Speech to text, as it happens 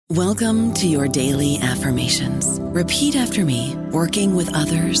Welcome to your daily affirmations. Repeat after me. Working with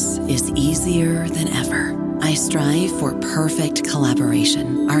others is easier than ever. I strive for perfect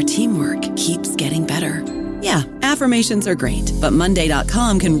collaboration. Our teamwork keeps getting better. Yeah, affirmations are great, but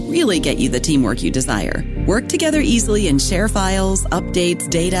Monday.com can really get you the teamwork you desire. Work together easily and share files, updates,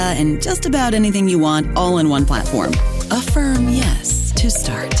 data, and just about anything you want all in one platform. Affirm yes to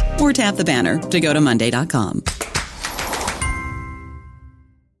start, or tap the banner to go to Monday.com.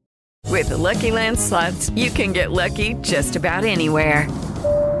 With the Lucky Land Slots, you can get lucky just about anywhere.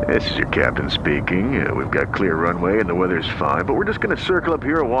 This is your captain speaking. We've got clear runway and the weather's fine, but we're just going to circle up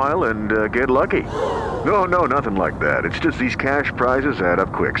here a while and get lucky. No, nothing like that. It's just these cash prizes add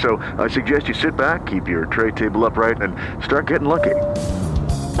up quick. So I suggest you sit back, keep your tray table upright, and start getting lucky.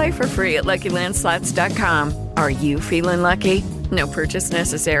 Play for free at LuckyLandSlots.com. Are you feeling lucky? No purchase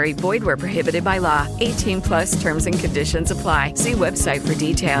necessary. Void where prohibited by law. 18 plus terms and conditions apply. See website for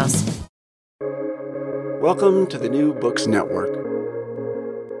details. Welcome to the New Books Network.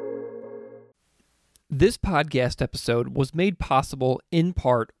 This podcast episode was made possible in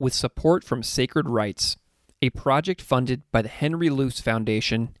part with support from Sacred Writes, a project funded by the Henry Luce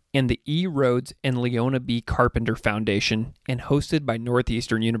Foundation and the E. Rhodes and Leona B. Carpenter Foundation and hosted by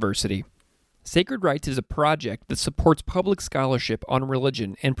Northeastern University. Sacred Writes is a project that supports public scholarship on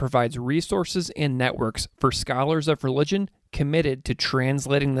religion and provides resources and networks for scholars of religion committed to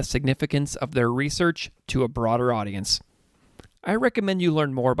translating the significance of their research to a broader audience. I recommend you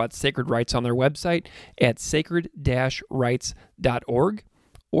learn more about Sacred Writes on their website at sacred-rights.org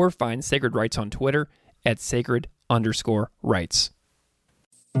or find Sacred Writes on Twitter at sacred_rights.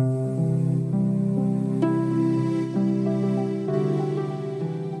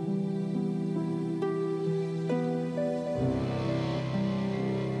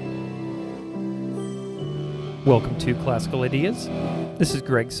 Welcome to Classical Ideas. This is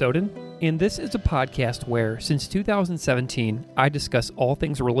Greg Soden, and this is a podcast where, since 2017, I discuss all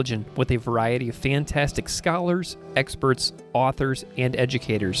things religion with a variety of fantastic scholars, experts, authors, and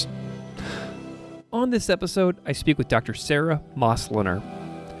educators. On this episode, I speak with Dr. Sara Moslener.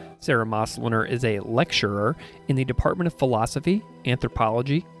 Sara Moslener is a lecturer in the Department of Philosophy,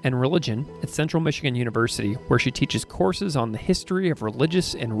 Anthropology, and Religion at Central Michigan University, where she teaches courses on the history of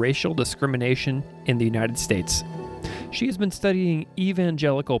religious and racial discrimination in the United States. She has been studying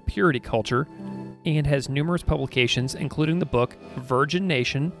evangelical purity culture and has numerous publications, including the book Virgin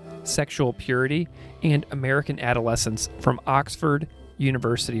Nation, Sexual Purity, and American Adolescence from Oxford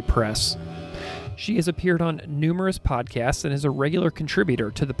University Press. She has appeared on numerous podcasts and is a regular contributor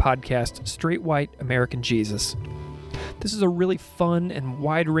to the podcast Straight White American Jesus. This is a really fun and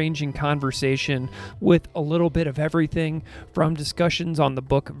wide-ranging conversation with a little bit of everything, from discussions on the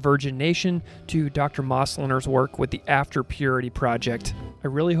book Virgin Nation to Dr. Moslener's work with the After Purity Project. I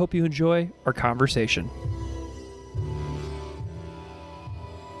really hope you enjoy our conversation.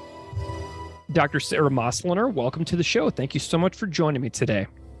 Dr. Sara Moslener, welcome to the show. Thank you so much for joining me today.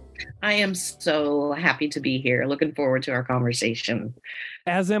 I am so happy to be here. Looking forward to our conversation.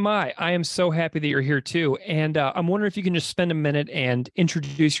 As am I. I am so happy that you're here too. And I'm wondering if you can just spend a minute and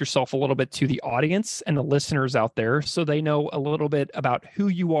introduce yourself a little bit to the audience and the listeners out there so they know a little bit about who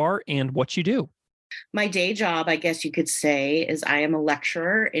you are and what you do. My day job, I guess you could say, is I am a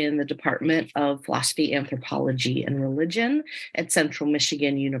lecturer in the Department of Philosophy, Anthropology, and Religion at Central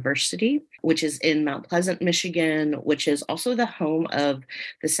Michigan University, which is in Mount Pleasant, Michigan, which is also the home of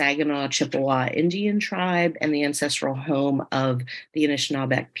the Saginaw Chippewa Indian tribe and the ancestral home of the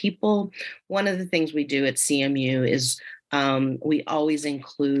Anishinaabe people. One of the things we do at CMU is we always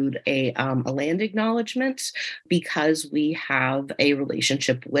include a land acknowledgement because we have a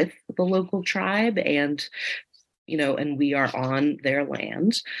relationship with the local tribe and we are on their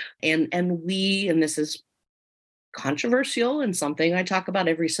land. And this is controversial and something I talk about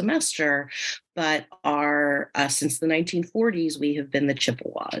every semester, but since the 1940s, we have been the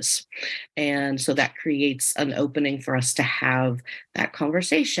Chippewas. And so that creates an opening for us to have that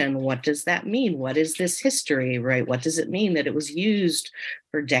conversation. What does that mean? What is this history, right? What does it mean that it was used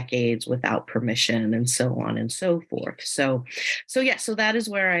for decades without permission and so on and so forth? So that is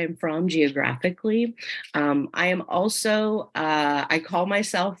where I am from geographically. I am also, I call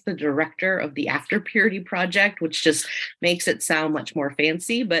myself the director of the After Purity Project, which just makes it sound much more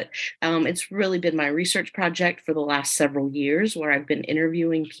fancy, but it's really been my research project for the last several years, where I've been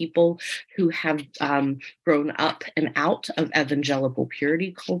interviewing people who have grown up and out of evangelical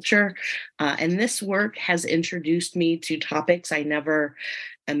purity culture. And this work has introduced me to topics I never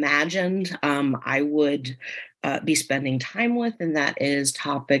imagined I would be spending time with, and that is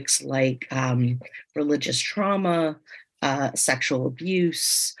topics like religious trauma, sexual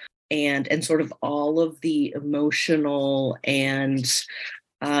abuse, and sort of all of the emotional and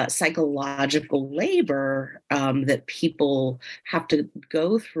psychological labor that people have to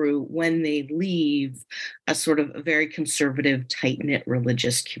go through when they leave a sort of a very conservative, tight-knit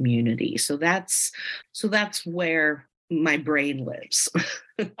religious community. So that's where my brain lives.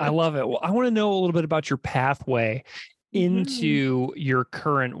 I love it. Well, I want to know a little bit about your pathway into your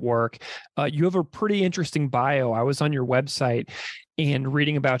current work. You have a pretty interesting bio. I was on your website and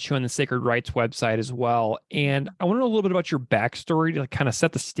reading about you on the Sacred Rites website as well. And I want to know a little bit about your backstory to kind of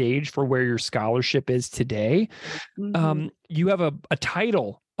set the stage for where your scholarship is today. You have a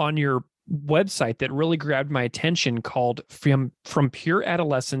title on your website that really grabbed my attention called From Pure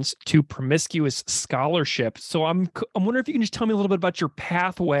Adolescence to Promiscuous Scholarship. So I'm wondering if you can just tell me a little bit about your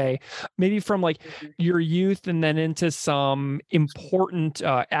pathway, maybe from like your youth and then into some important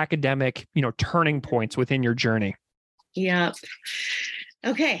academic, turning points within your journey. Yeah.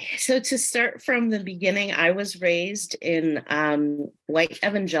 Okay, so to start from the beginning, I was raised in white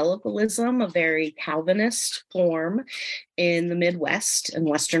evangelicalism, a very Calvinist form in the Midwest and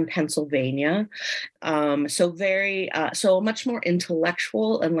Western Pennsylvania. So a much more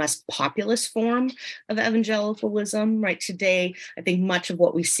intellectual and less populist form of evangelicalism, right? Today, I think much of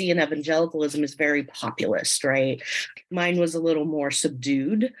what we see in evangelicalism is very populist, right? Mine was a little more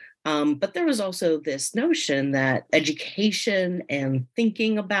subdued. But there was also this notion that education and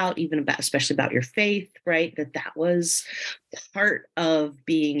thinking about, especially about your faith, right, that was part of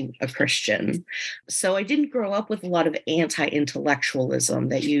being a Christian. So I didn't grow up with a lot of anti-intellectualism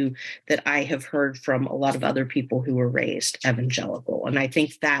that I have heard from a lot of other people who were raised evangelical. And I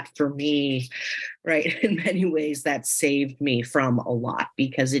think that for me, right, in many ways, that saved me from a lot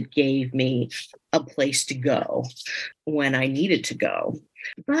because it gave me a place to go when I needed to go.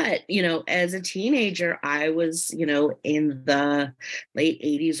 But, as a teenager, I was, in the late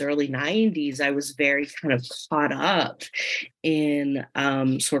 80s, early 90s, I was very kind of caught up in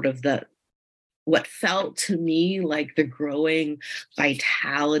sort of what felt to me like the growing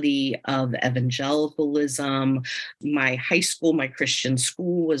vitality of evangelicalism. My high school, my Christian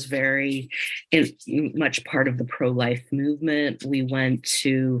school was very much part of the pro-life movement. We went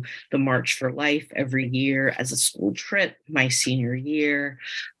to the March for Life every year as a school trip. My senior year,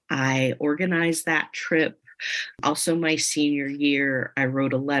 I organized that trip. Also, my senior year, I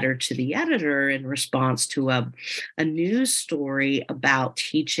wrote a letter to the editor in response to a news story about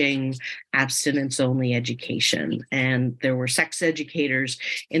teaching abstinence-only education. And there were sex educators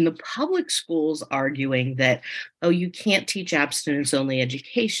in the public schools arguing that, oh, you can't teach abstinence-only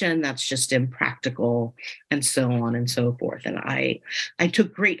education. That's just impractical, and so on and so forth. And I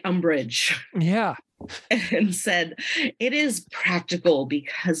took great umbrage. Yeah. And said, it is practical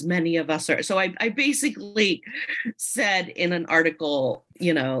because many of us are. So I basically said in an article,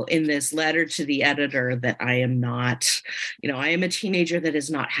 in this letter to the editor that I am not, I am a teenager that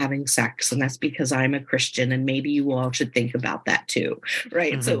is not having sex. And that's because I'm a Christian. And maybe you all should think about that too.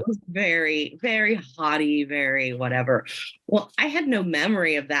 Right. Mm-hmm. So it was very, very haughty, very whatever. Well, I had no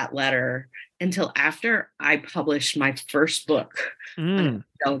memory of that letter until after I published my first book on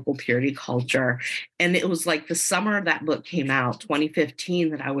evangelical purity culture. And it was like the summer that book came out,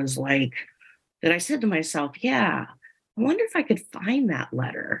 2015, that I said to myself, yeah, I wonder if I could find that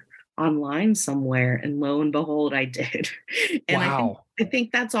letter online somewhere. And lo and behold, I did. And wow. I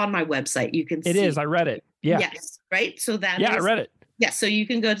think that's on my website. You can see. It is. I read it. Yeah. Yes. Right. So I read it. Yeah, so you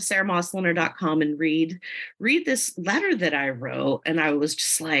can go to saramoslener.com and read this letter that I wrote. And I was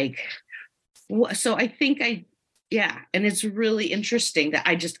just like, so I think and it's really interesting that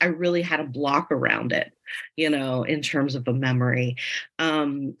I really had a block around it, in terms of a memory.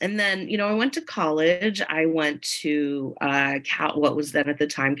 And then, I went to college. I went to what was then at the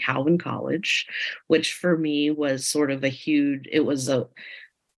time Calvin College, which for me was sort of it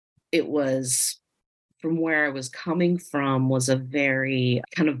was from where I was coming from was a very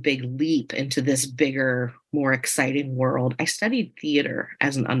kind of big leap into this bigger, more exciting world. I studied theater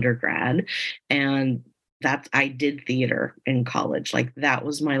as an undergrad, and I did theater in college. Like that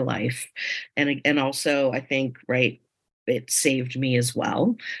was my life. And also I think, right, it saved me as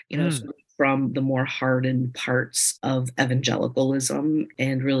well, sort of from the more hardened parts of evangelicalism,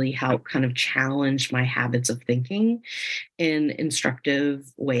 and really help kind of challenge my habits of thinking in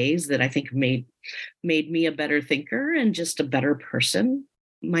instructive ways that I think made me a better thinker and just a better person.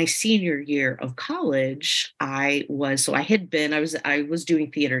 My senior year of college, I was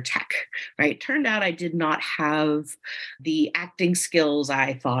doing theater tech, right? Turned out I did not have the acting skills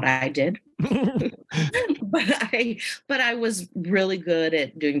I thought I did. but I was really good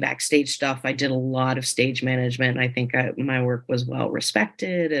at doing backstage stuff. I did a lot of stage management. I think my work was well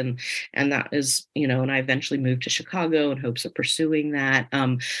respected, and that is, and I eventually moved to Chicago in hopes of pursuing that.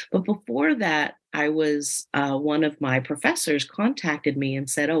 But before that, I was one of my professors contacted me and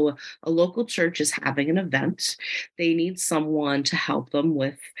said, "Oh, a local church is having an event. They need someone to help them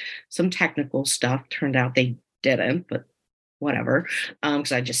with some technical stuff." Turned out they didn't, but whatever,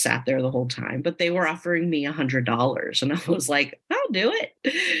 because I just sat there the whole time. But they were offering me $100, and I was like, "I'll do it."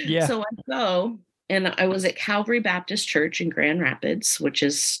 Yeah. So I go, and I was at Calvary Baptist Church in Grand Rapids, which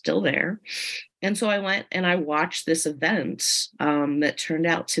is still there. And so I went and I watched this event that turned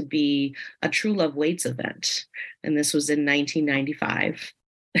out to be a True Love Waits event. And this was in 1995.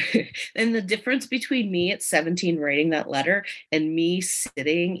 And the difference between me at 17 writing that letter and me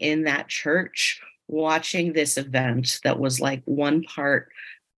sitting in that church watching this event that was like one part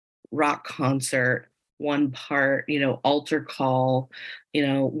rock concert, one part, altar call,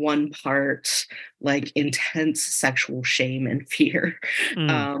 one part like intense sexual shame and fear.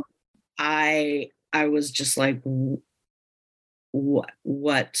 Mm. I was just like,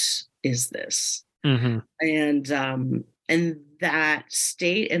 what is this? Mm-hmm. And that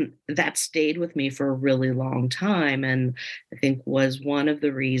stayed with me for a really long time, and I think was one of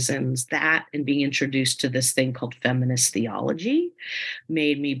the reasons that, and being introduced to this thing called feminist theology,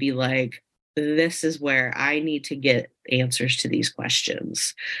 made me be like, this is where I need to get answers to these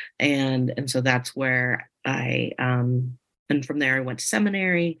questions. And so that's where and from there I went to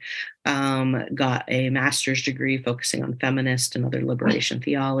seminary, got a master's degree focusing on feminist and other liberation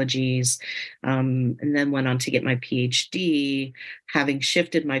theologies, and then went on to get my PhD, having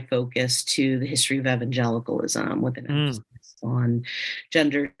shifted my focus to the history of evangelicalism with an emphasis on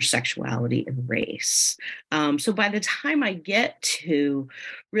gender, sexuality, and race. So by the time I get to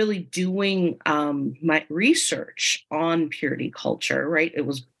really doing my research on purity culture, right, it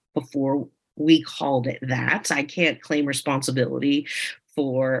was before we called it that. I can't claim responsibility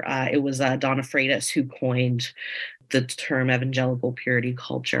for it was Donna Freitas who coined the term evangelical purity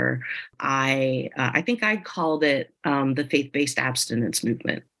culture. I think I called it the faith-based abstinence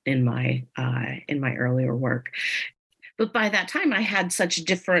movement in my earlier work. But by that time, I had such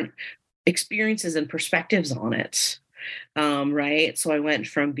different experiences and perspectives on it. Right. So I went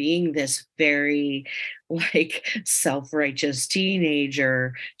from being this very like self-righteous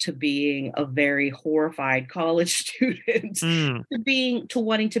teenager to being a very horrified college student to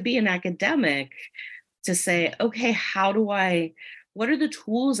wanting to be an academic, to say, okay, what are the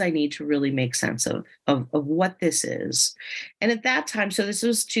tools I need to really make sense of what this is? And at that time, so this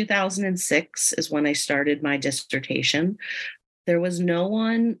was 2006 is when I started my dissertation. There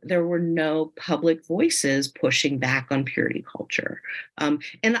were no public voices pushing back on purity culture.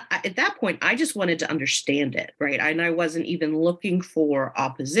 At that point, I just wanted to understand it, right? And I wasn't even looking for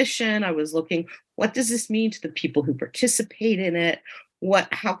opposition. I was looking, what does this mean to the people who participate in it?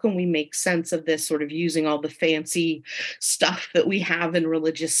 How can we make sense of this, sort of using all the fancy stuff that we have in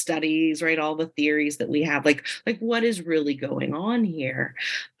religious studies, right? All the theories that we have, like what is really going on here?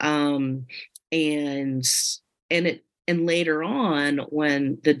 And later on,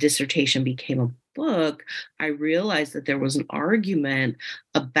 when the dissertation became a book, I realized that there was an argument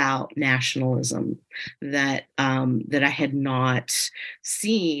about nationalism that I had not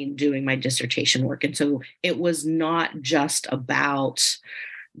seen doing my dissertation work. And so it was not just about,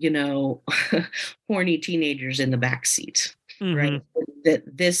 horny teenagers in the backseat. Mm-hmm. Right. That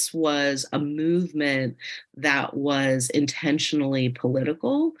this was a movement that was intentionally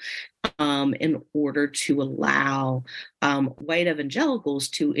political, in order to allow white evangelicals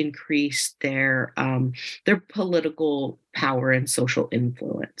to increase their political power and social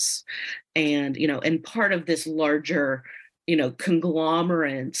influence, and part of this larger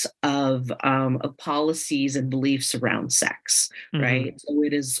conglomerate of policies and beliefs around sex, right? So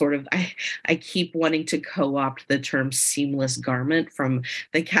it is sort of, I keep wanting to co-opt the term seamless garment from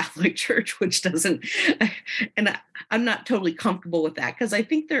the Catholic Church, which doesn't, and I'm not totally comfortable with that, because I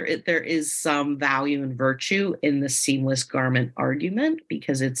think there is some value and virtue in the seamless garment argument,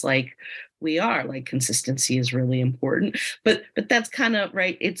 because it's like, we are like, consistency is really important, but that's kind of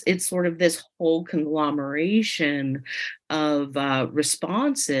right. It's sort of this whole conglomeration of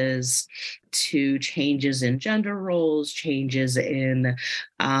responses to changes in gender roles, changes in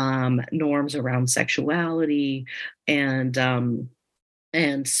norms around sexuality, and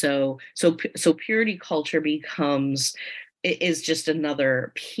so purity culture is just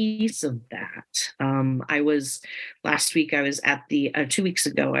another piece of that. Last week I was at 2 weeks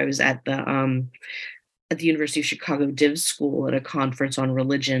ago, I was at the at the University of Chicago Div School at a conference on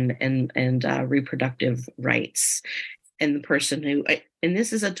religion and reproductive rights. And the person and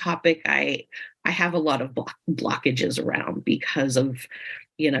this is a topic I have a lot of blockages around because of,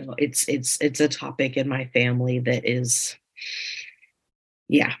 it's a topic in my family that is,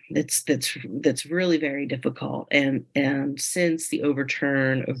 that's really very difficult. And since the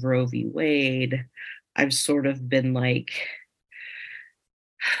overturn of Roe v. Wade, I've sort of been like,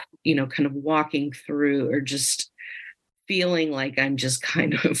 kind of walking through or just feeling like I'm just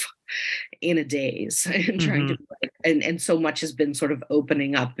kind of in a daze and trying to and so much has been sort of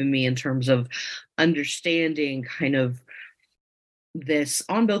opening up in me in terms of understanding kind of this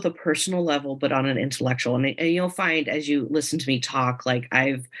on both a personal level but on an intellectual, and you'll find as you listen to me talk, like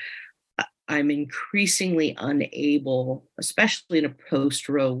I'm increasingly unable, especially in a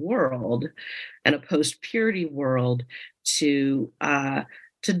post-Roe world and a post-purity world, to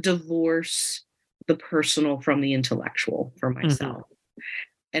divorce the personal from the intellectual for myself.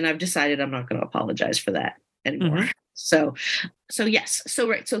 And I've decided I'm not going to apologize for that anymore. So yes.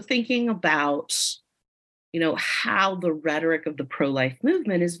 So thinking about, how the rhetoric of the pro-life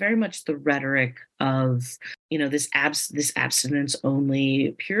movement is very much the rhetoric of, this abstinence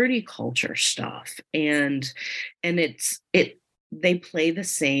only purity culture stuff. And they play the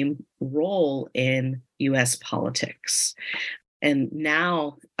same role in US politics. And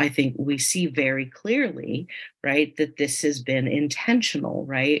now I think we see very clearly, right, that this has been intentional,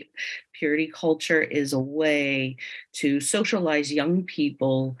 right? Purity culture is a way to socialize young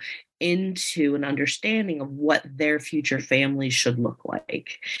people into an understanding of what their future families should look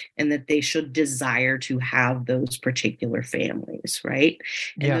like and that they should desire to have those particular families, right?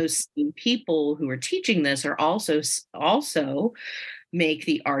 And those same people who are teaching this are also make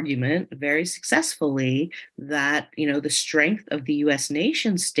the argument very successfully that, the strength of the U.S.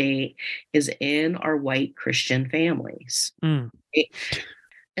 nation state is in our white Christian families. Right?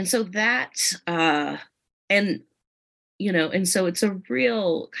 And so that, and so it's a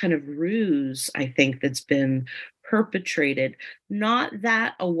real kind of ruse, I think, that's been perpetrated. Not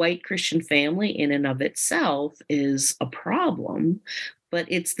that a white Christian family in and of itself is a problem, but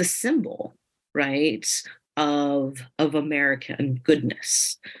it's the symbol, right, of American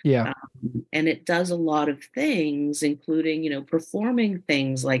goodness. And it does a lot of things, including, performing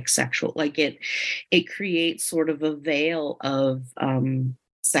things like sexual, like it creates sort of a veil of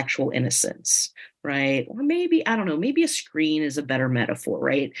sexual innocence, right? Or maybe, I don't know, maybe a screen is a better metaphor,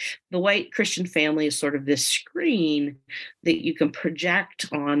 right? The white Christian family is sort of this screen that you can project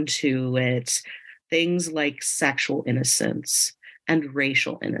onto it things like sexual innocence and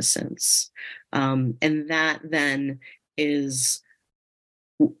racial innocence. And that then is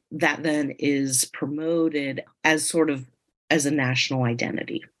promoted as sort of as a national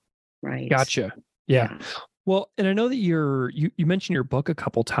identity, right? Gotcha. Yeah. Well, and I know that you mentioned your book a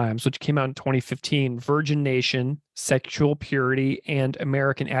couple times, which came out in 2015, Virgin Nation, Sexual Purity, and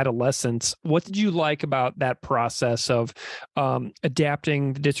American Adolescence. What did you like about that process of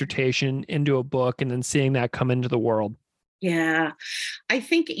adapting the dissertation into a book and then seeing that come into the world? Yeah, I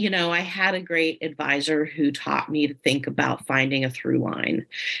think, I had a great advisor who taught me to think about finding a through line.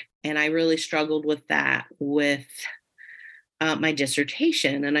 And I really struggled with that with my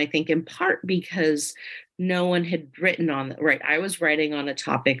dissertation. And I think in part because no one had written on that, right? I was writing on a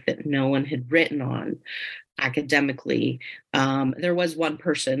topic that no one had written on academically. There was one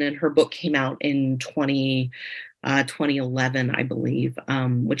person, and her book came out in 2011, I believe,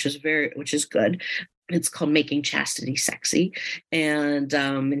 which is good. It's called Making Chastity Sexy. And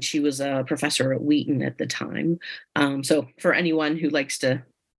she was a professor at Wheaton at the time. So for anyone who likes to,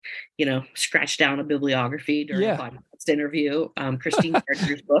 scratch down a bibliography during a podcast interview, Christine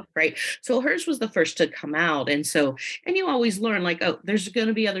Gardner's book, right? So hers was the first to come out. And you always learn like, oh, there's going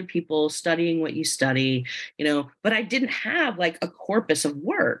to be other people studying what you study, but I didn't have like a corpus of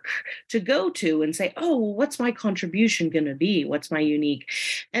work to go to and say, oh, what's my contribution going to be? What's my unique?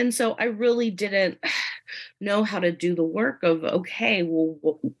 And so I really didn't know how to do the work of, okay,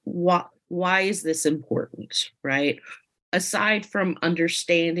 well, why is this important, right? Aside from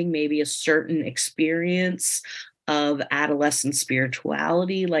understanding maybe a certain experience of adolescent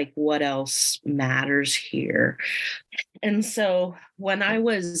spirituality, like what else matters here? And so when I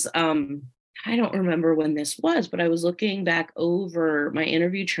was, I don't remember when this was, but I was looking back over my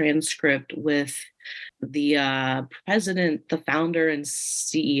interview transcript with the president, the founder and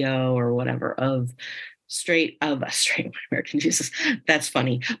CEO or whatever of Straight American Jesus. That's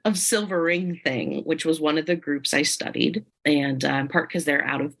funny. Of Silver Ring Thing, which was one of the groups I studied, and in part because they're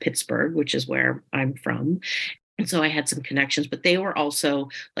out of Pittsburgh, which is where I'm from. And so I had some connections, but they were also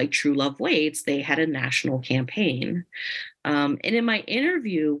like True Love Waits. They had a national campaign. And in my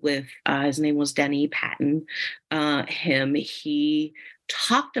interview with, his name was Denny Patton, he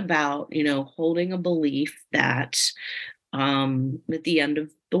talked about, holding a belief that the end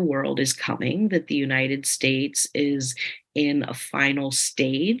of the world is coming, that the United States is in a final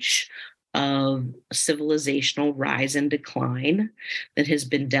stage of civilizational rise and decline that has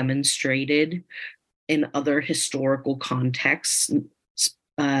been demonstrated in other historical contexts,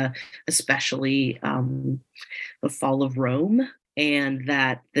 uh, especially the fall of Rome, and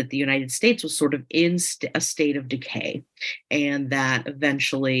that the United States was sort of in a state of decay, and that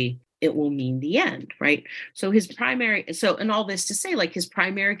eventually it will mean the end, right? And all this to say, like, his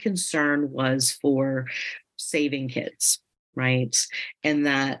primary concern was for saving kids, right? And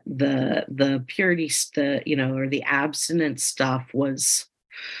that the purity, or the abstinence stuff was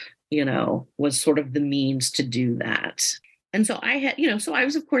sort of the means to do that. And so so I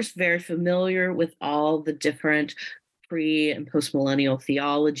was, of course, very familiar with all the different pre and post-millennial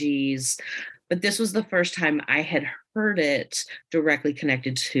theologies, but this was the first time I had heard it directly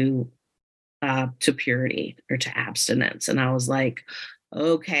connected to purity or to abstinence. And I was like,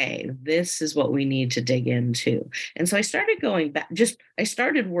 okay, this is what we need to dig into. And so I started going back, I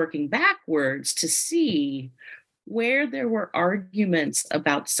started working backwards to see where there were arguments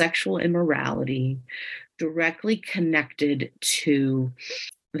about sexual immorality directly connected to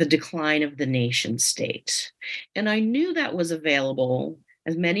the decline of the nation state. And I knew that was available,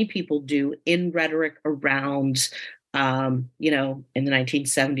 as many people do, in rhetoric around, in the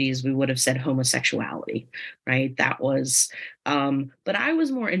 1970s, we would have said homosexuality, right? That was, but I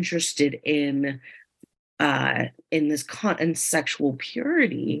was more interested in in sexual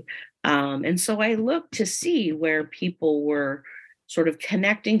purity. And so I looked to see where people were sort of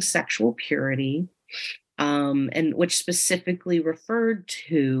connecting sexual purity, and which specifically referred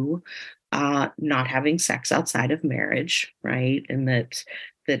to not having sex outside of marriage, right? And that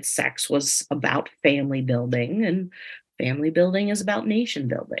sex was about family building, and family building is about nation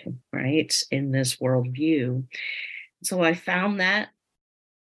building, right? In this worldview. So I found that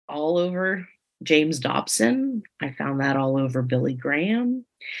all over James Dobson. I found that all over Billy Graham.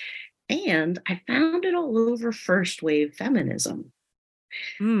 And I found it all over first wave feminism.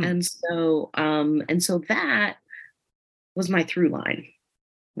 And so that was my through line,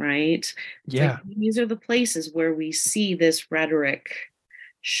 right? It's Yeah. like, these are the places where we see this rhetoric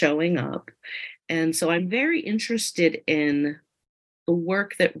showing up. And so I'm very interested in the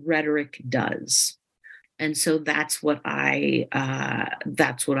work that rhetoric does. And so that's what I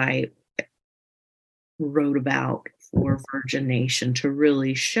wrote about for Virgin Nation, to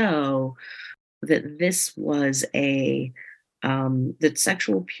really show that this was that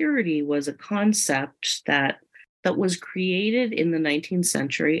sexual purity was a concept that was created in the 19th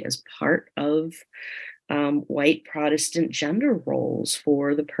century as part of white Protestant gender roles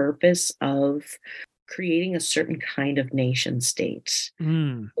for the purpose of creating a certain kind of nation state.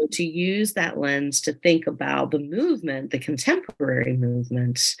 So to use that lens to think about the movement, the contemporary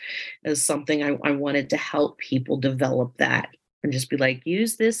movement, is something I wanted to help people develop that, and just be like,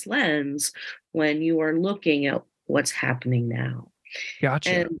 use this lens when you are looking at what's happening now. Gotcha.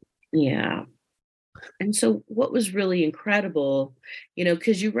 And yeah. And so what was really incredible,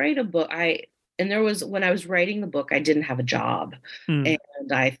 because you write a book, when I was writing the book, I didn't have a job. And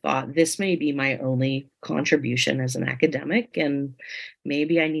I thought, this may be my only contribution as an academic, and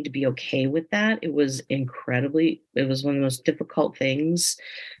maybe I need to be okay with that. It was one of the most difficult things,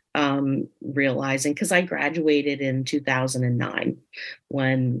 realizing, because I graduated in 2009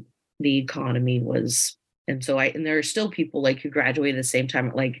 when the economy was. And so and there are still people like who graduated at the same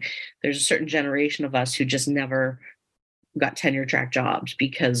time. Like, there's a certain generation of us who just never got tenure track jobs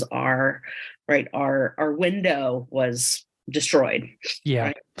because our window was destroyed.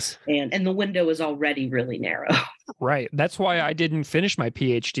 Yeah. Right? And the window is already really narrow. Right. That's why I didn't finish my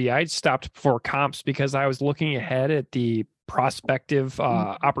PhD. I stopped before comps because I was looking ahead at the prospective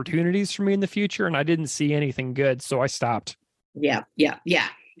opportunities for me in the future, and I didn't see anything good. So I stopped.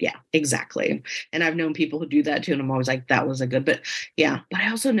 Yeah, exactly. And I've known people who do that too. And I'm always like, that was but I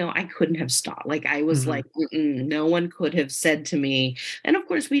also know I couldn't have stopped. Like, I was like, no one could have said to me. And of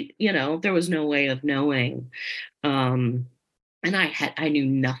course there was no way of knowing. And I knew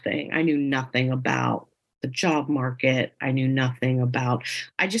nothing. I knew nothing about the job market. I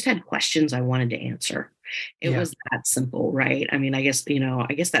just had questions I wanted to answer. It was that simple, right? I mean, I guess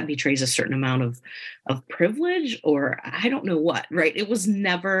that betrays a certain amount of privilege, or I don't know what, right? It was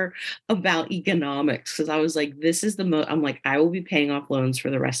never about economics, because I was like, this is I'm like, I will be paying off loans for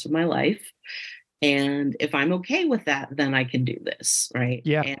the rest of my life. And if I'm okay with that, then I can do this, right?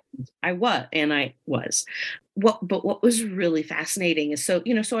 Yeah. And I was. But what was really fascinating is, so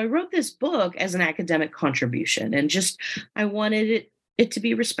I wrote this book as an academic contribution, and just I wanted it to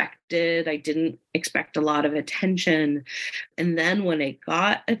be respected. I didn't expect a lot of attention. And then when it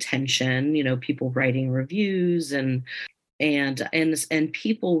got attention, people writing reviews and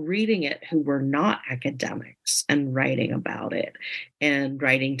people reading it who were not academics and writing about it and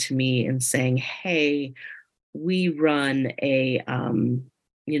writing to me and saying, hey, we run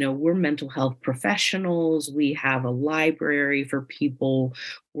we're mental health professionals. We have a library for people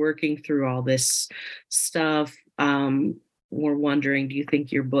working through all this stuff. We're wondering, do you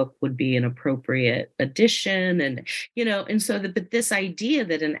think your book would be an appropriate addition? But this idea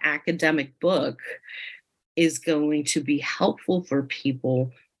that an academic book is going to be helpful for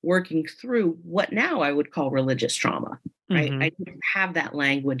people working through what now I would call religious trauma, right? Mm-hmm. I didn't have that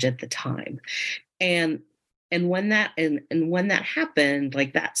language at the time. And when that happened,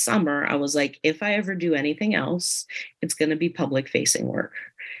 like that summer, I was like, if I ever do anything else, it's going to be public facing work,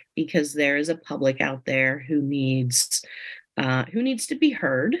 because there is a public out there who needs to be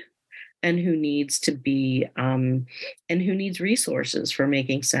heard, and who needs resources for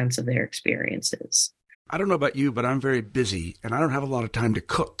making sense of their experiences. I don't know about you, but I'm very busy and I don't have a lot of time to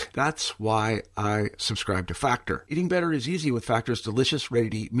cook. That's why I subscribe to Factor. Eating better is easy with Factor's delicious,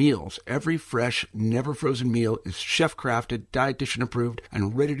 ready-to-eat meals. Every fresh, never frozen meal is chef-crafted, dietitian approved,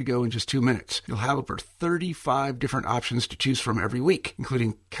 and ready to go in just 2 minutes. You'll have over 35 different options to choose from every week,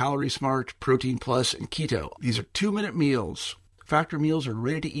 including Calorie Smart, Protein Plus, and Keto. These are 2-minute meals. Factor meals are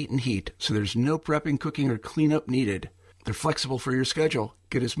ready to eat and heat, so there's no prepping, cooking, or cleanup needed. They're flexible for your schedule.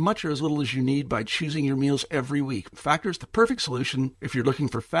 Get as much or as little as you need by choosing your meals every week. Factor's the perfect solution if you're looking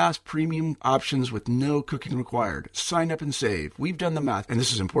for fast, premium options with no cooking required. Sign up and save. We've done the math, and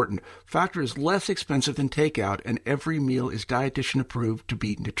this is important. Factor is less expensive than takeout, and every meal is dietitian approved to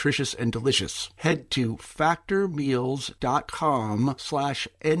be nutritious and delicious. Head to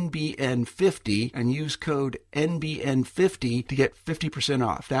factormeals.com/NBN50 and use code NBN50 to get 50%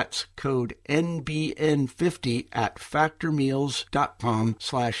 off. That's code NBN50 at factormeals.com/NBN50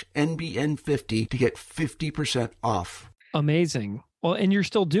 to get 50% off. Amazing. Well, and you're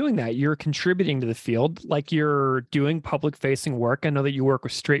still doing that. You're contributing to the field, like you're doing public facing work. I know that you work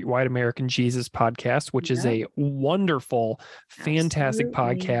with Straight White American Jesus podcast, which is a wonderful, fantastic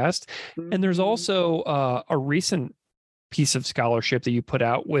podcast. And there's also a recent piece of scholarship that you put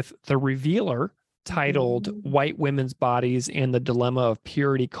out with The Revealer, titled White Women's Bodies and the Dilemma of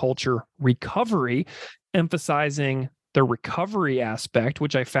Purity Culture Recovery, emphasizing the recovery aspect,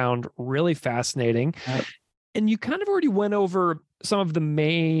 which I found really fascinating. And you kind of already went over some of the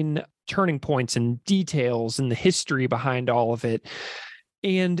main turning points and details and the history behind all of it.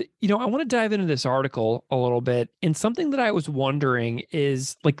 And, I want to dive into this article a little bit. And something that I was wondering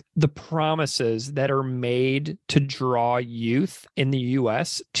is like the promises that are made to draw youth in the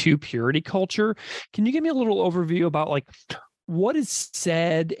US to purity culture. Can you give me a little overview about like what is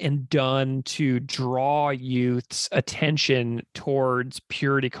said and done to draw youth's attention towards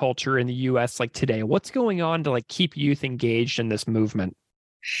purity culture in the US like today? What's going on to like keep youth engaged in this movement?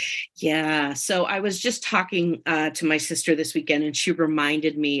 Yeah. So I was just talking to my sister this weekend, and she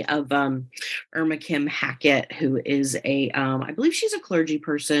reminded me of Irma Kim Hackett, who is I believe she's a clergy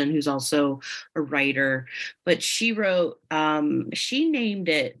person who's also a writer, but she wrote, she named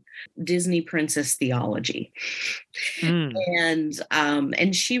it Disney Princess Theology. And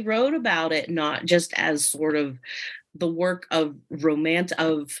she wrote about it not just as sort of the work of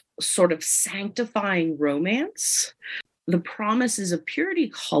sort of sanctifying romance. The promises of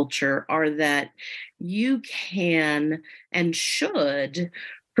purity culture are that you can and should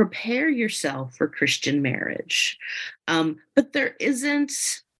prepare yourself for Christian marriage. But there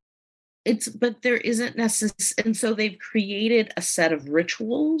isn't necessary. And so they've created a set of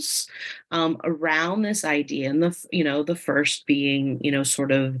rituals around this idea. And the first being,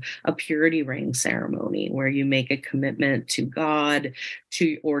 sort of a purity ring ceremony where you make a commitment to God,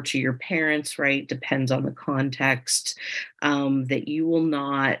 or to your parents, right? Depends on the context, that you will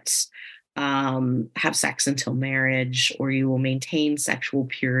not have sex until marriage, or you will maintain sexual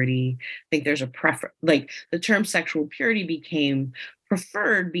purity. I think there's a preference, like the term sexual purity became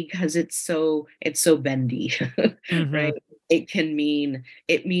preferred because it's so bendy, right?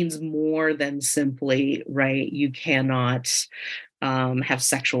 It means more than simply, right? You cannot have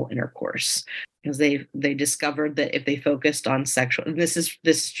sexual intercourse, because they discovered that if they focused on sexual, and this is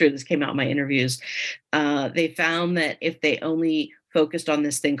true, this came out in my interviews, they found that if they only focused on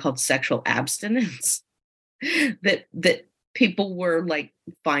this thing called sexual abstinence, that people were like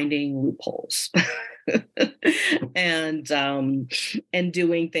finding loopholes and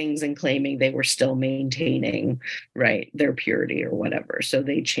doing things and claiming they were still maintaining, right, their purity or whatever. So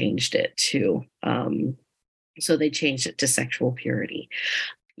they changed it to sexual purity.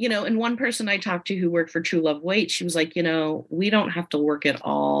 And one person I talked to who worked for True Love Waits, she was like, we don't have to work at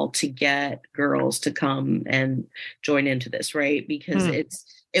all to get girls to come and join into this, right? Because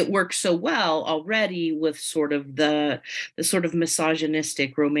it works so well already with sort of the sort of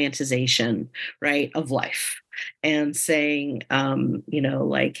misogynistic romanticization, right, of life, and saying,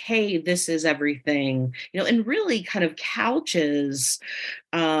 like, hey, this is everything, and really kind of couches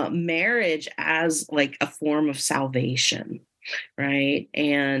marriage as like a form of salvation, right?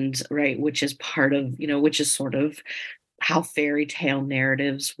 And right, which is part of, which is sort of how fairy tale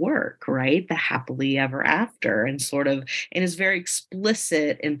narratives work, right? The happily ever after, and is very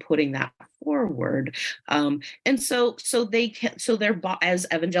explicit in putting that forward. And so they can, so they're, as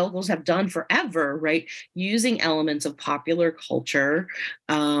evangelicals have done forever, right, using elements of popular culture,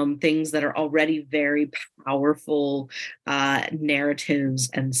 things that are already very powerful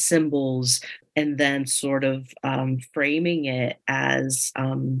narratives and symbols, and then sort of framing it as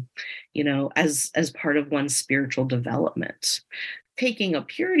as part of one's spiritual development. Taking a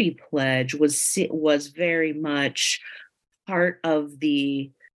purity pledge was very much part of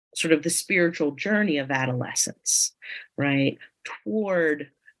the sort of the spiritual journey of adolescence, right, toward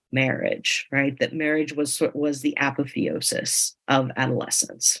marriage, right? That marriage was the apotheosis of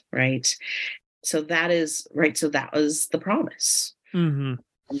adolescence, right? So that is right. So that was the promise. Mm-hmm.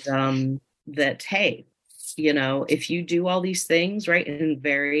 And that, hey, if you do all these things, right, and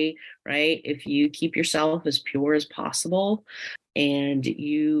very, right, if you keep yourself as pure as possible and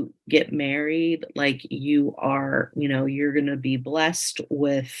you get married, like, you are, you're going to be blessed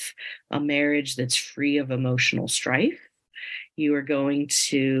with a marriage that's free of emotional strife. You are going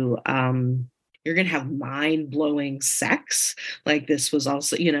to, you're going to have mind-blowing sex. Like, this was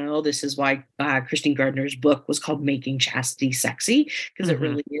also, this is why Christine Gardner's book was called Making Chastity Sexy, because it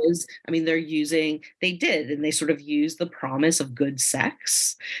really is. I mean, they did, and they sort of used the promise of good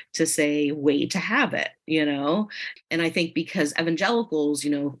sex to say, wait to have it, And I think because evangelicals,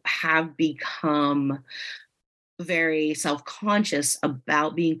 have become very self-conscious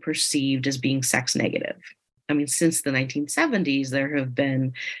about being perceived as being sex negative. I mean, since the 1970s, there have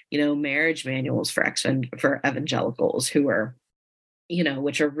been, marriage manuals for evangelicals who are,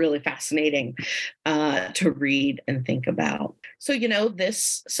 which are really fascinating to read and think about. So,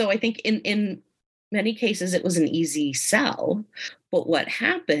 so I think in many cases, it was an easy sell. But what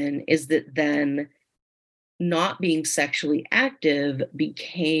happened is that then not being sexually active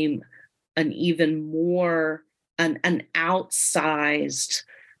became an even more, an outsized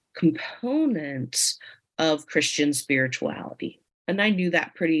component of Christian spirituality. And I knew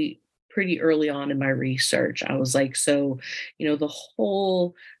that pretty early on in my research. I was like, so, the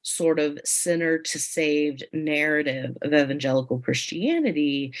whole sort of sinner to saved narrative of evangelical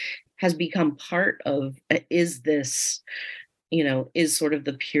Christianity has become part of, is sort of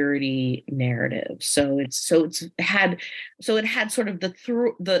the purity narrative. So it had sort of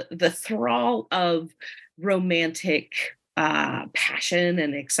the thrall of romantic passion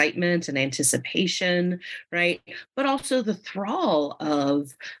and excitement and anticipation, right? But also the thrall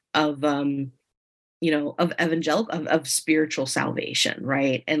of evangelical, of spiritual salvation,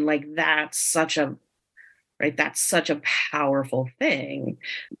 right? And like, that's such a powerful thing.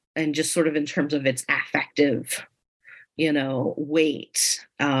 And just sort of in terms of its affective, weight.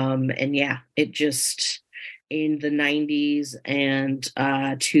 And yeah, it just, in the 90s and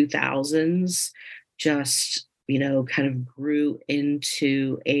 2000s, just, kind of grew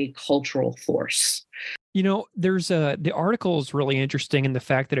into a cultural force. There's the article is really interesting in the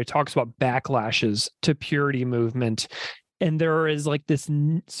fact that it talks about backlashes to purity movement. And there is like this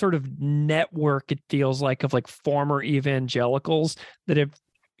sort of network, it feels like, of like former evangelicals that have,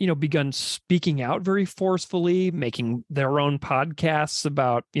 begun speaking out very forcefully, making their own podcasts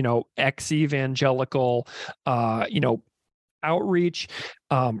about, ex-evangelical, outreach,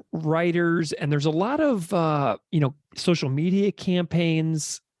 writers. And there's a lot of, social media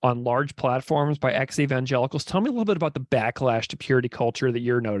campaigns on large platforms by ex-evangelicals. Tell me a little bit about the backlash to purity culture that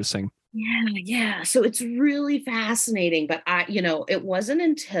you're noticing. Yeah. So it's really fascinating, but it wasn't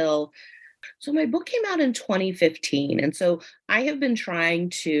until, so my book came out in 2015. And so I have been trying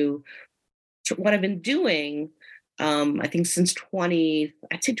to what I've been doing, I think since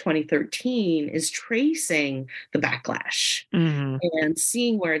 2013, is tracing the backlash and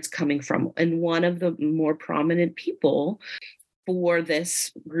seeing where it's coming from. And one of the more prominent people for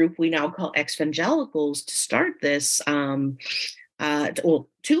this group we now call evangelicals to start this. Well,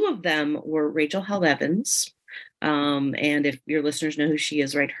 two of them were Rachel Held Evans. And if your listeners know who she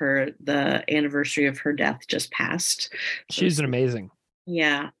is, right, the anniversary of her death just passed. She's an amazing.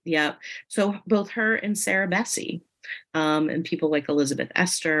 Yeah. Yeah. So both her and Sarah Bessey, and people like Elizabeth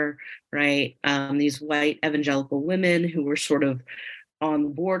Esther, right? These white evangelical women who were sort of on the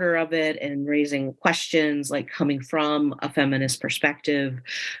border of it and raising questions, like coming from a feminist perspective.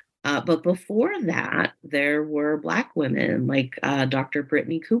 But before that, there were Black women like Dr.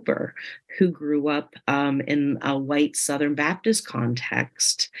 Brittany Cooper, who grew up in a white Southern Baptist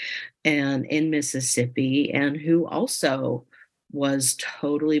context and in Mississippi, and who also was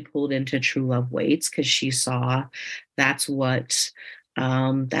totally pulled into True Love Waits because she saw that's what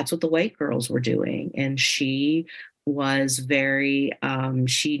the white girls were doing, and she was very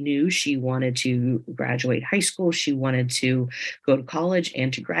she knew she wanted to graduate high school, she wanted to go to college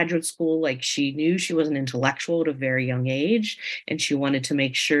and to graduate school. Like, she knew she was an intellectual at a very young age, and she wanted to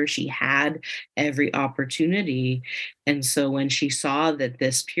make sure she had every opportunity. And so when she saw that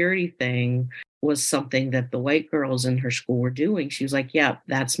this purity thing was something that the white girls in her school were doing, she was like, yeah,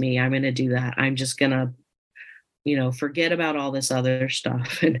 that's me, I'm going to do that. I'm just going to forget about all this other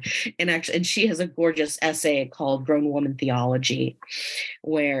stuff. And she has a gorgeous essay called Grown Woman Theology,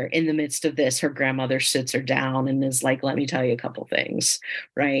 where in the midst of this, her grandmother sits her down and is like, let me tell you a couple things,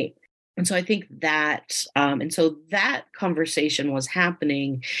 right? And so I think that, and so that conversation was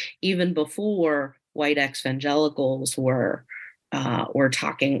happening even before white evangelicals were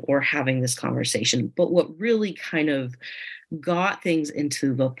talking or having this conversation. But what really kind of got things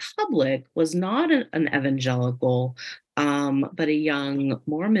into the public was not an evangelical, but a young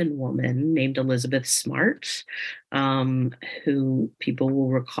Mormon woman named Elizabeth Smart, who people will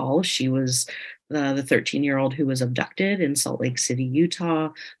recall. She was the 13-year-old who was abducted in Salt Lake City, Utah,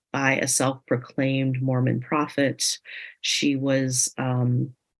 by a self-proclaimed Mormon prophet. She was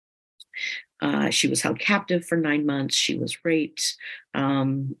held captive for 9 months. She was raped.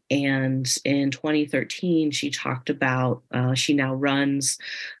 And in 2013, she talked about, she now runs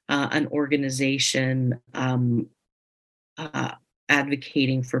an organization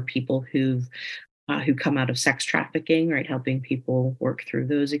advocating for people who come out of sex trafficking, right? Helping people work through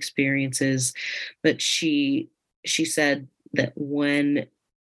those experiences. But she said that when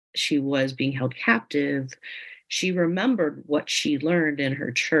she was being held captive, she remembered what she learned in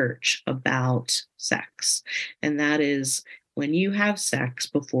her church about sex. And that is, when you have sex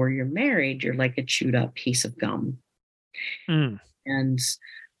before you're married, you're like a chewed up piece of gum. Mm. And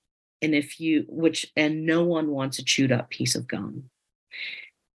no one wants a chewed up piece of gum.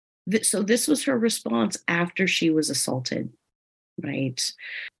 So this was her response after she was assaulted, right?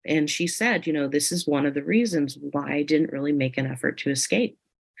 And she said, this is one of the reasons why I didn't really make an effort to escape,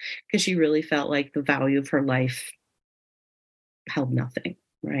 because she really felt like the value of her life held nothing,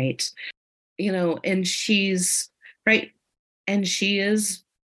 right? And she's right. And she is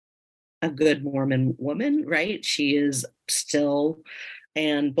a good Mormon woman, right? She is still,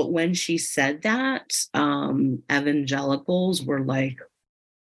 but when she said that, evangelicals were like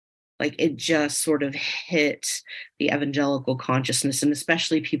it just sort of hit the evangelical consciousness, and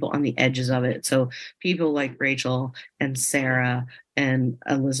especially people on the edges of it. So people like Rachel and Sarah and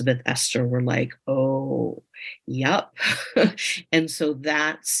Elizabeth Esther were like, oh, yep. And so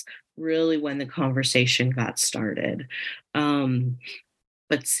that's really when the conversation got started.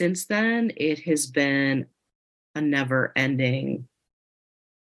 But since then, it has been a never ending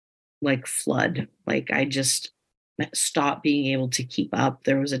flood. I just stopped being able to keep up.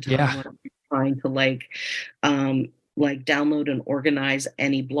 There was a time where I was trying to download and organize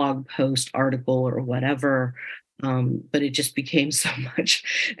any blog post, article, or whatever. But it just became so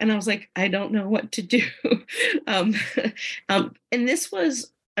much. And I was like, I don't know what to do. And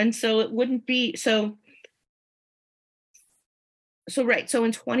so it wouldn't be so right. So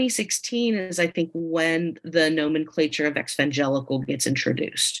in 2016 is, I think, when the nomenclature of evangelical gets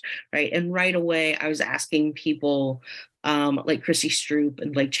introduced, right? And right away, I was asking people like Chrissy Stroop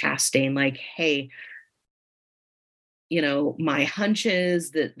and Blake Chastain, like, hey, my hunch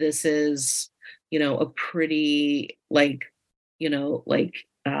is that this is, a pretty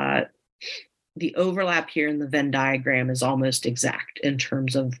the overlap here in the Venn diagram is almost exact in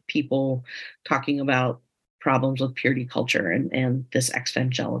terms of people talking about problems with purity culture and this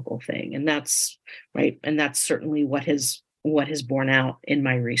evangelical thing. And that's right. And that's certainly what has borne out in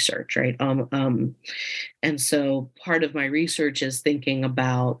my research. Right. And so part of my research is thinking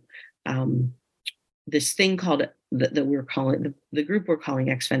about this thing called that we're calling the group we're calling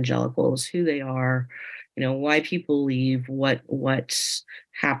evangelicals, who they are, why people leave, what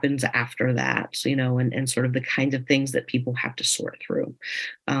happens after that, and sort of the kinds of things that people have to sort through.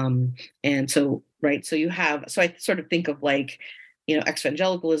 And so, right. So I sort of think of like,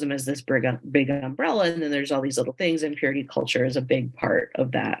 evangelicalism as this big umbrella, and then there's all these little things, and purity culture is a big part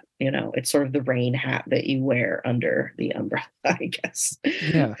of that. It's sort of the rain hat that you wear under the umbrella, I guess.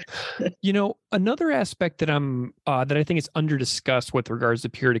 Yeah. Another aspect that that I think is under discussed with regards to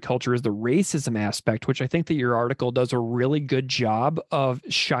purity culture is the racism aspect, which I think that your article does a really good job of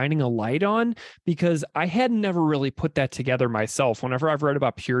shining a light on, because I had never really put that together myself. Whenever I've read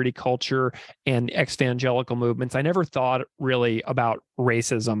about purity culture and evangelical movements, I never thought really about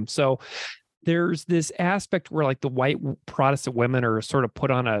racism. So there's this aspect where like the white Protestant women are sort of put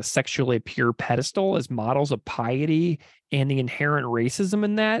on a sexually pure pedestal as models of piety and the inherent racism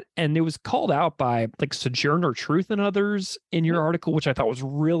in that. And it was called out by like Sojourner Truth and others in your article, which I thought was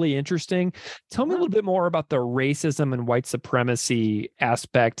really interesting. Tell me a little bit more about the racism and white supremacy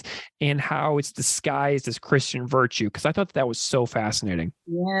aspect and how it's disguised as Christian virtue, because I thought that was so fascinating.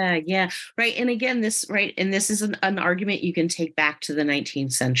 Yeah. Right. And again, this is an argument you can take back to the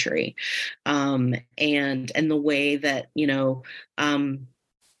 19th century. And the way that,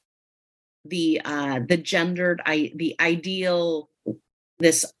 the ideal,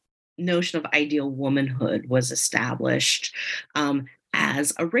 this notion of ideal womanhood was established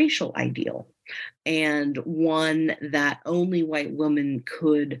as a racial ideal, and one that only white women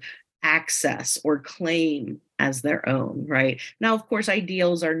could access or claim as their own. Right now, of course,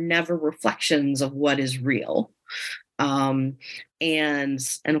 ideals are never reflections of what is real. And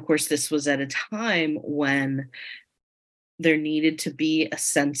of course, this was at a time when there needed to be a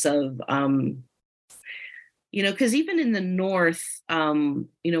sense of, because even in the North,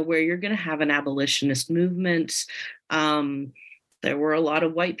 where you're going to have an abolitionist movement, there were a lot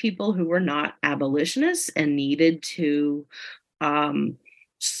of white people who were not abolitionists and needed to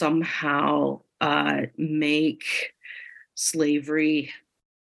somehow make slavery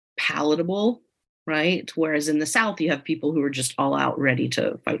palatable. Right. Whereas in the South, you have people who are just all out ready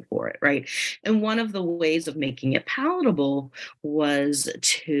to fight for it. Right. And one of the ways of making it palatable was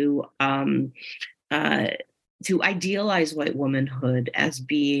to idealize white womanhood as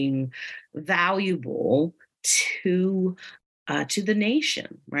being valuable to the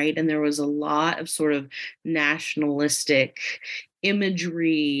nation. Right. And there was a lot of sort of nationalistic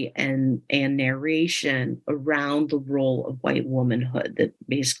imagery and narration around the role of white womanhood that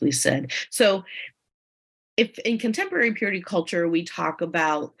basically said, so if in contemporary purity culture, we talk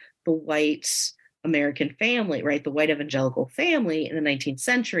about the white American family, right? The white evangelical family in the 19th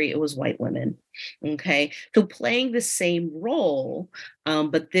century, it was white women. Okay. So playing the same role,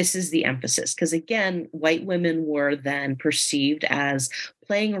 but this is the emphasis. Because again, white women were then perceived as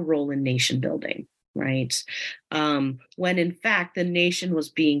playing a role in nation building, right? When in fact, the nation was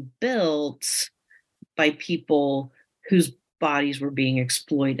being built by people whose bodies were being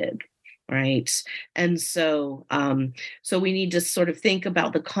exploited. Right. And so we need to sort of think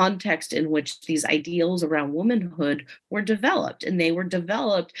about the context in which these ideals around womanhood were developed, and they were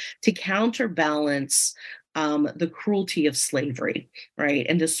developed to counterbalance the cruelty of slavery, right?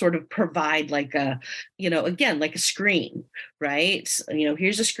 And to sort of provide like a, again, like a screen, right?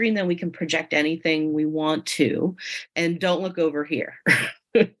 Here's a screen that we can project anything we want to, and don't look over here.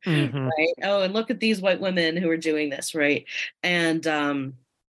 Mm-hmm. Right. Oh, and look at these white women who are doing this, right? And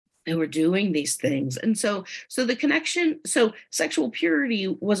we're doing these things. And so the connection, so sexual purity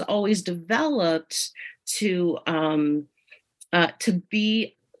was always developed to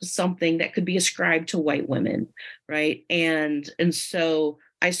be something that could be ascribed to white women, right? And so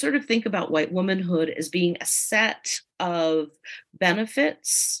I sort of think about white womanhood as being a set of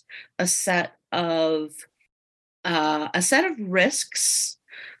benefits, a set of risks,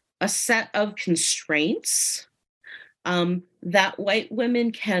 a set of constraints that white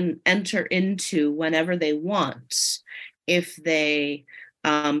women can enter into whenever they want, if they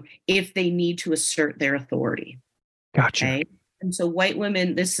need to assert their authority. Gotcha. Okay? And so white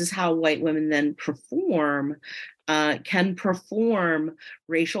women, this is how white women then can perform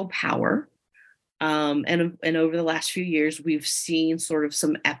racial power. And over the last few years, we've seen sort of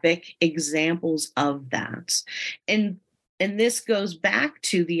some epic examples of that. And this goes back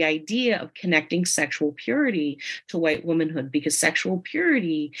to the idea of connecting sexual purity to white womanhood, because sexual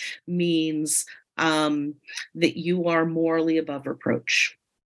purity means that you are morally above reproach,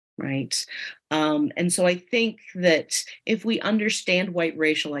 right? And so I think that if we understand white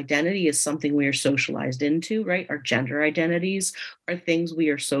racial identity as something we are socialized into, right, our gender identities are things we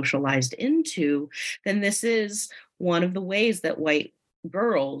are socialized into, then this is one of the ways that white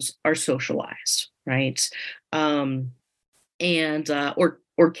girls are socialized, right? And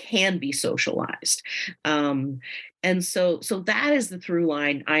or can be socialized. Um, and so that is the through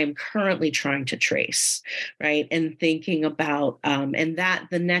line I am currently trying to trace, right? And thinking about and that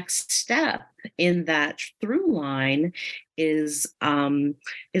the next step in that through line is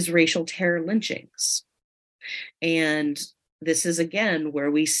racial terror lynchings. And this is again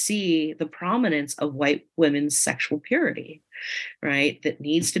where we see the prominence of white women's sexual purity, right? That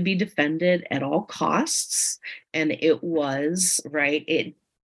needs to be defended at all costs. And it was, right? It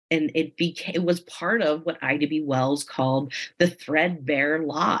was part of what Ida B. Wells called the threadbare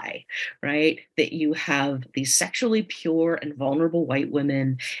lie, right? That you have these sexually pure and vulnerable white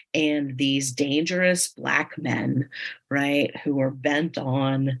women and these dangerous Black men, right, who are bent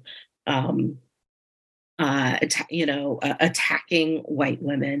on attacking white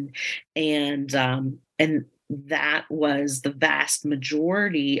women, and that was the vast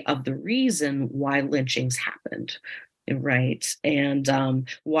majority of the reason why lynchings happened, right? And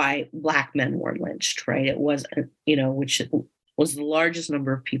why Black men were lynched, right? It was, which was the largest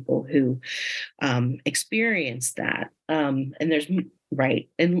number of people who experienced that. And there's right,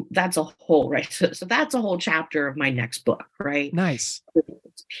 and that's a whole right. So that's a whole chapter of my next book, right? Nice.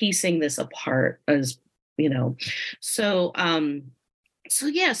 Piecing this apart as so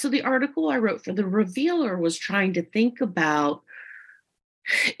so the article I wrote for the Revealer was trying to think about,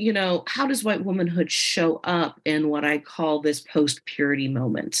 how does white womanhood show up in what I call this post-purity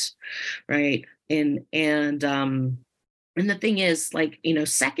moment, right? And the thing is,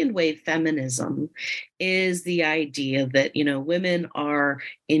 second wave feminism is the idea that, women are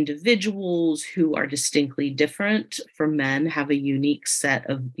individuals who are distinctly different from men, have a unique set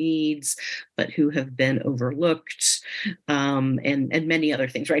of needs, but who have been overlooked, and many other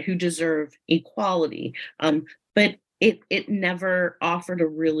things, right? Who deserve equality. But it never offered a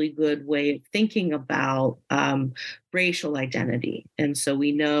really good way of thinking about racial identity. And so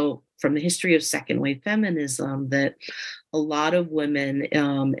we know from the history of second wave feminism that a lot of women,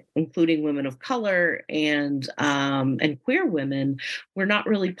 including women of color and queer women, were not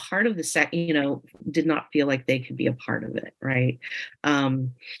really part of the did not feel like they could be a part of it, right?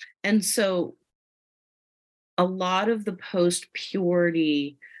 And so a lot of the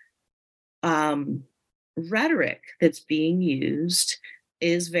post-purity rhetoric that's being used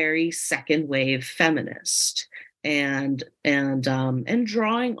is very second wave feminist and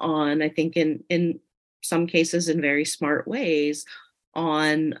drawing on, I think, in some cases in very smart ways,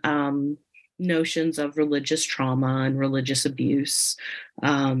 on notions of religious trauma and religious abuse.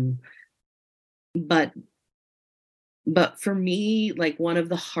 But for me, like, one of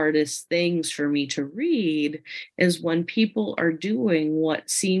the hardest things for me to read is when people are doing what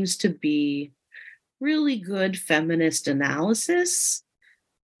seems to be really good feminist analysis,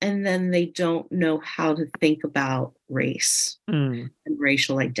 and then they don't know how to think about race and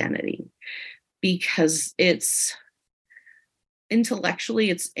racial identity, because it's intellectually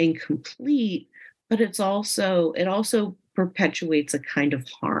it's incomplete, but it also perpetuates a kind of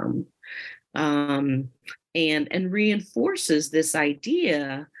harm, and reinforces this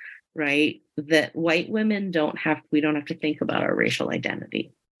idea, right, that white women we don't have to think about our racial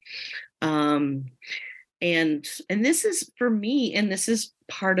identity. And this is for me, and this is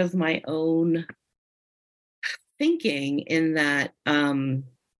part of my own thinking, in that my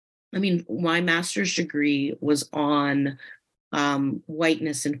master's degree was on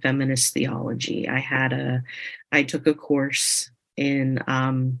whiteness and feminist theology. I took a course in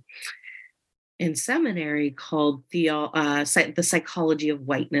seminary called the psychology of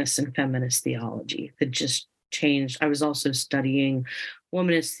whiteness and feminist theology, that just changed. I was also studying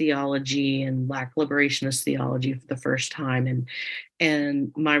womanist theology and Black liberationist theology for the first time,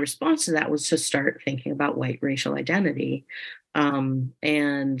 and my response to that was to start thinking about white racial identity,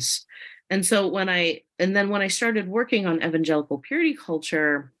 and so when I started working on evangelical purity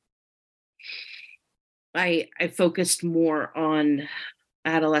culture, I focused more on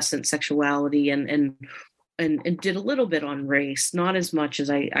adolescent sexuality and did a little bit on race, not as much as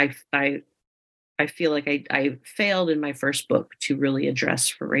I feel like I failed in my first book to really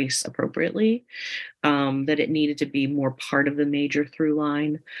address race appropriately, that it needed to be more part of the major through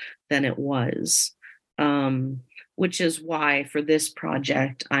line than it was, which is why for this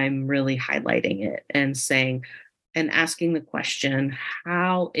project, I'm really highlighting it and asking the question,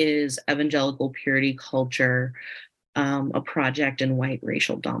 how is evangelical purity culture a project in white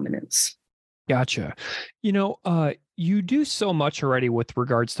racial dominance. Gotcha. You do so much already with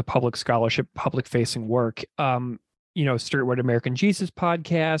regards to public scholarship, public facing work. Stuart White American Jesus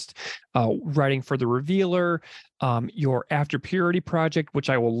podcast, writing for The Revealer, your After Purity project, which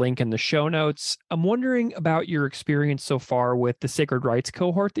I will link in the show notes. I'm wondering about your experience so far with the Sacred Rights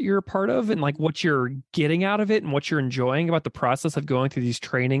cohort that you're a part of, and like what you're getting out of it and what you're enjoying about the process of going through these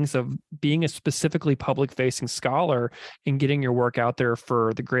trainings of being a specifically public facing scholar and getting your work out there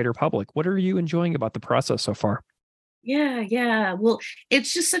for the greater public. What are you enjoying about the process so far? Yeah. Well,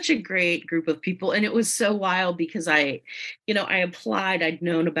 it's just such a great group of people. And it was so wild because I applied,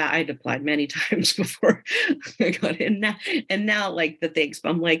 I'd applied many times before I got in now. And now like the things,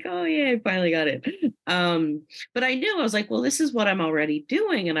 I'm like, oh yeah, I finally got it. But I knew I was like, well, this is what I'm already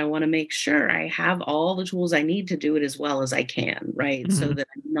doing. And I want to make sure I have all the tools I need to do it as well as I can. Right. So Mhm. that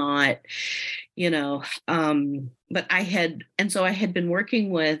I'm not, but I had been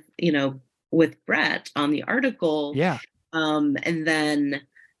working with Brett on the article. Yeah. And then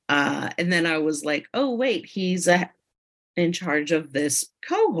I was like, oh, wait, he's in charge of this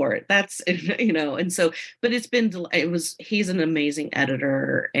cohort. That's, and so, but he's an amazing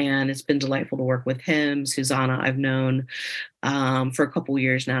editor, and it's been delightful to work with him. Susanna, I've known for a couple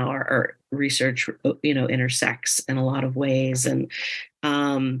years now. Our research, intersects in a lot of ways. And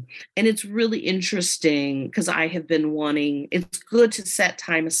it's really interesting because I have been it's good to set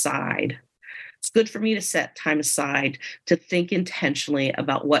time aside. It's good for me to set time aside to think intentionally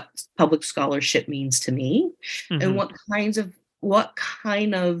about what public scholarship means to me and Mhm. what kind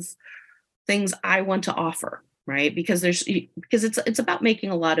of things I want to offer, right? Because it's about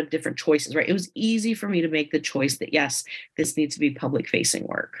making a lot of different choices, right? It was easy for me to make the choice that yes, this needs to be public facing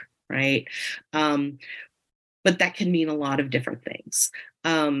work, right? But that can mean a lot of different things.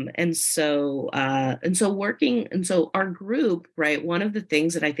 And so our group, right? One of the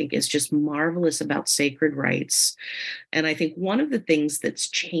things that I think is just marvelous about Sacred Rights, and I think one of the things that's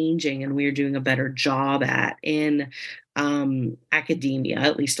changing and we're doing a better job at in academia,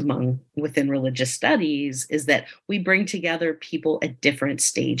 at least within religious studies, is that we bring together people at different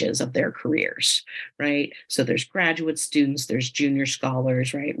stages of their careers, right? So there's graduate students, there's junior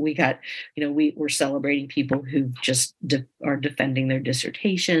scholars, right? We're celebrating people who just are defending their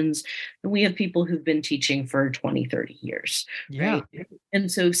dissertations, and we have people who've been teaching for 20, 30 years, Yeah. right?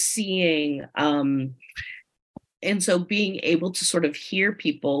 And so being able to sort of hear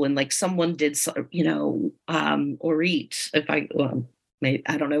people, and like someone did, Orit, I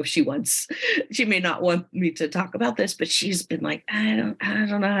don't know if she may not want me to talk about this, but she's been like, I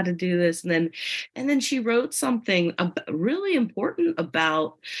don't know how to do this. And then she wrote something really important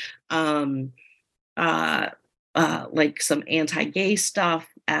about, uh, like some anti-gay stuff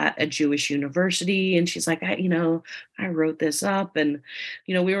at a Jewish university. And she's like, I wrote this up, and,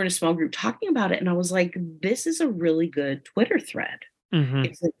 we were in a small group talking about it. And I was like, this is a really good Twitter thread. Mhm.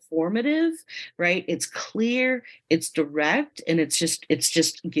 It's informative, right? It's clear, it's direct, and it's just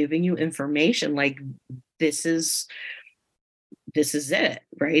giving you information. Like this is it,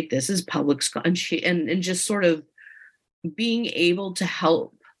 right? This is public school. And just sort of being able to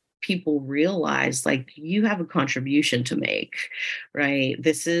help people realize like you have a contribution to make, right?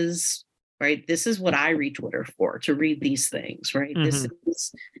 This is what I read Twitter for, to read these things, right? This Mhm.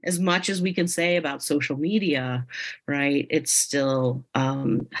 is, as much as we can say about social media, right? It's still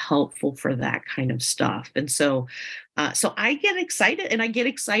helpful for that kind of stuff. And so I get excited, and I get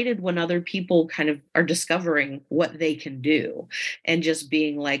excited when other people kind of are discovering what they can do, and just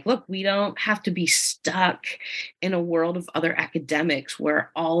being like, look, we don't have to be stuck in a world of other academics where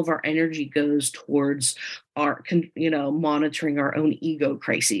all of our energy goes towards monitoring our own ego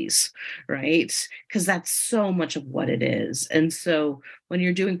crises, right? Because that's so much of what it is. And so when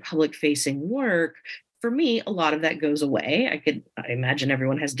you're doing public facing work, for me, a lot of that goes away. I imagine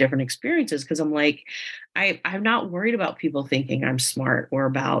everyone has different experiences, because I'm like, I'm not worried about people thinking I'm smart, or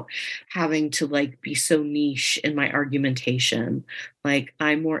about having to like be so niche in my argumentation. Like,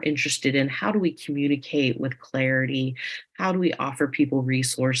 I'm more interested in how do we communicate with clarity? How do we offer people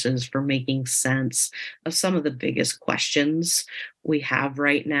resources for making sense of some of the biggest questions we have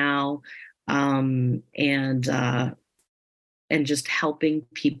right now? Um, and uh, and just helping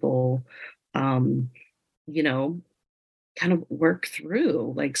people, um, you know, kind of work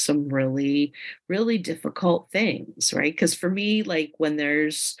through like some really, really difficult things, right? Because for me, like when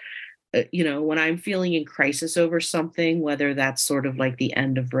I'm feeling in crisis over something, whether that's sort of like the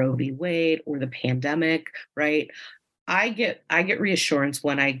end of Roe v. Wade or the pandemic, right? I get reassurance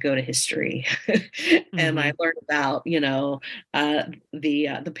when I go to history and I learn about, the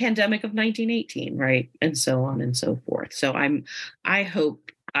pandemic of 1918, right? And so on and so forth. So I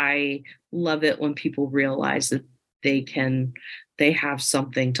love it when people realize that they have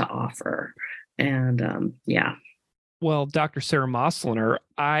something to offer. And yeah. Well, Dr. Sara Moslener,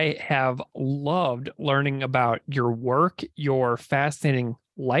 I have loved learning about your work, your fascinating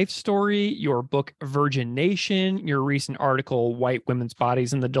life story, your book, Virgin Nation, your recent article, White Women's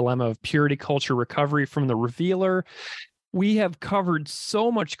Bodies and the Dilemma of Purity Culture Recovery from the Revealer. We have covered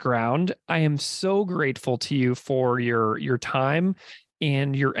so much ground. I am so grateful to you for your time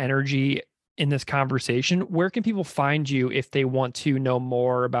and your energy in this conversation. Where can people find you if they want to know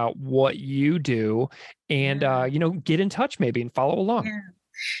more about what you do and, get in touch maybe and follow along? Yeah.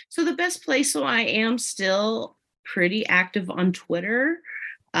 So the best place, so I am still pretty active on Twitter.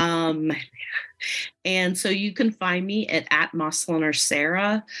 And so you can find me at Moslener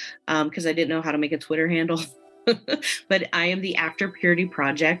Sara, because I didn't know how to make a Twitter handle. But I am the After Purity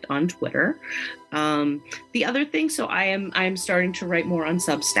Project on Twitter. The other thing, so I'm starting to write more on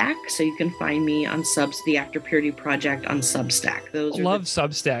Substack. So you can find me on the After Purity Project on Substack. Love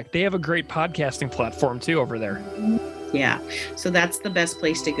Substack. They have a great podcasting platform too over there. Yeah. So that's the best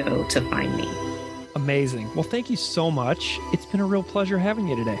place to go to find me. Amazing. Well, thank you so much. It's been a real pleasure having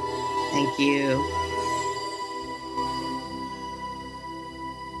you today. Thank you.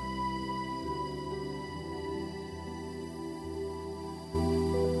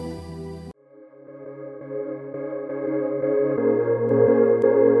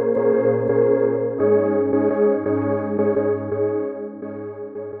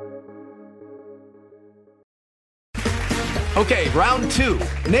 Okay, round two.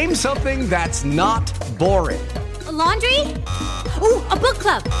 Name something that's not boring. A laundry? Ooh, a book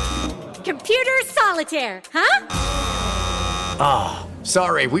club. Computer solitaire, huh? Ah,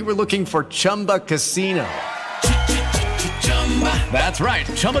 sorry, we were looking for Chumba Casino. That's right,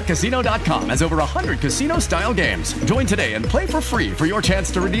 ChumbaCasino.com has over 100 casino-style games. Join today and play for free for your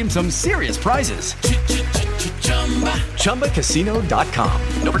chance to redeem some serious prizes. ChumbaCasino.com.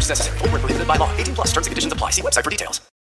 No purchase necessary. Void where prohibited by law. 18+ terms and conditions apply. See website for details.